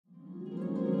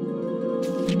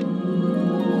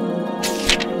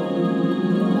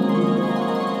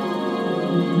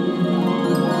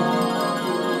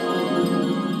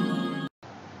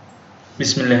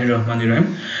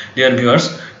Bismillahirrahmanirrahim. Dear viewers,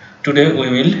 today we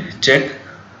will check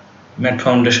mat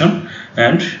foundation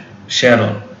and shear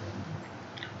on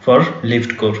for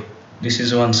lift core. This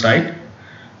is one side.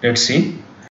 Let's see.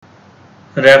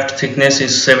 Raft thickness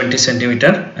is 70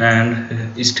 centimeter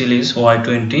and steel is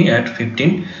Y20 at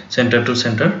 15 center to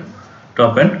center,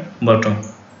 top and bottom.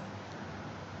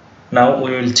 Now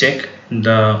we will check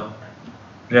the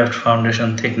raft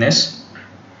foundation thickness.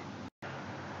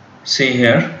 See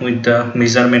here, with the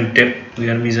measurement tape we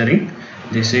are measuring.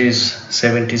 This is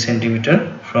 70 centimeter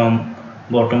from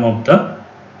bottom of the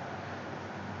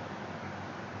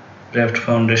raft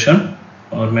foundation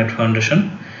or mat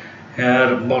foundation.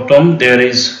 Here bottom there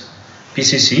is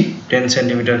PCC, 10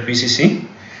 centimeter PCC,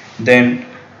 then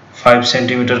 5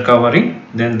 centimeter covering,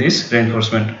 then this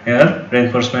reinforcement. Here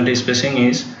reinforcement spacing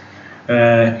is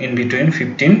in between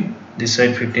 15, this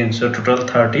side 15, so total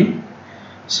 30.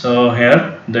 So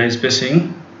here the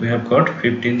spacing we have got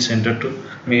 15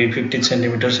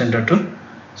 centimeter center to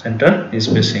center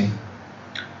spacing.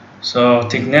 So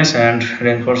thickness and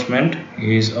reinforcement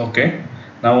is okay.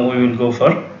 Now we will go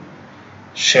for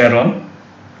shear on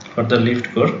for the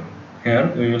lift core.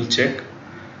 Here we will check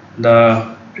the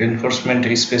reinforcement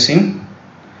spacing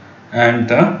and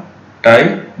the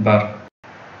tie bar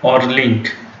or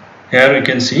link. Here we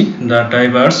can see the tie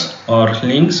bars or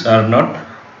links are not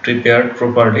prepared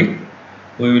properly.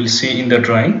 We will see in the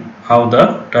drawing how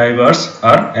the tie bars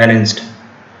are arranged.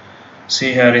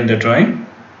 See here in the drawing,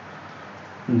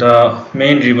 the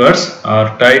main rivers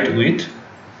are tied with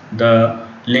the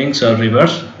links or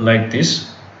rivers like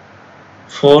this.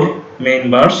 4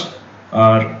 main bars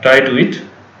are tied with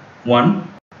one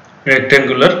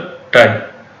rectangular tie,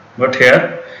 but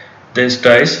here these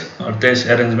ties or this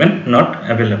arrangement not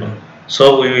available.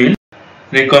 So we will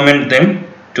recommend them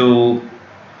to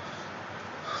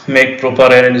make proper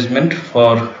arrangement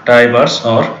for tie bars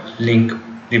or link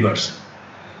rivers.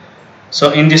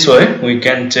 So in this way we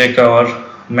can check our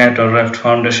mat or raft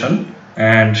foundation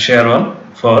and shear wall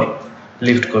for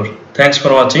lift core. Thanks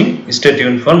for watching. Stay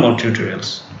tuned for more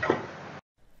tutorials.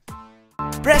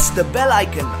 Press the bell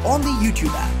icon on the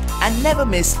YouTube app and never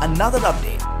miss another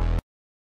update.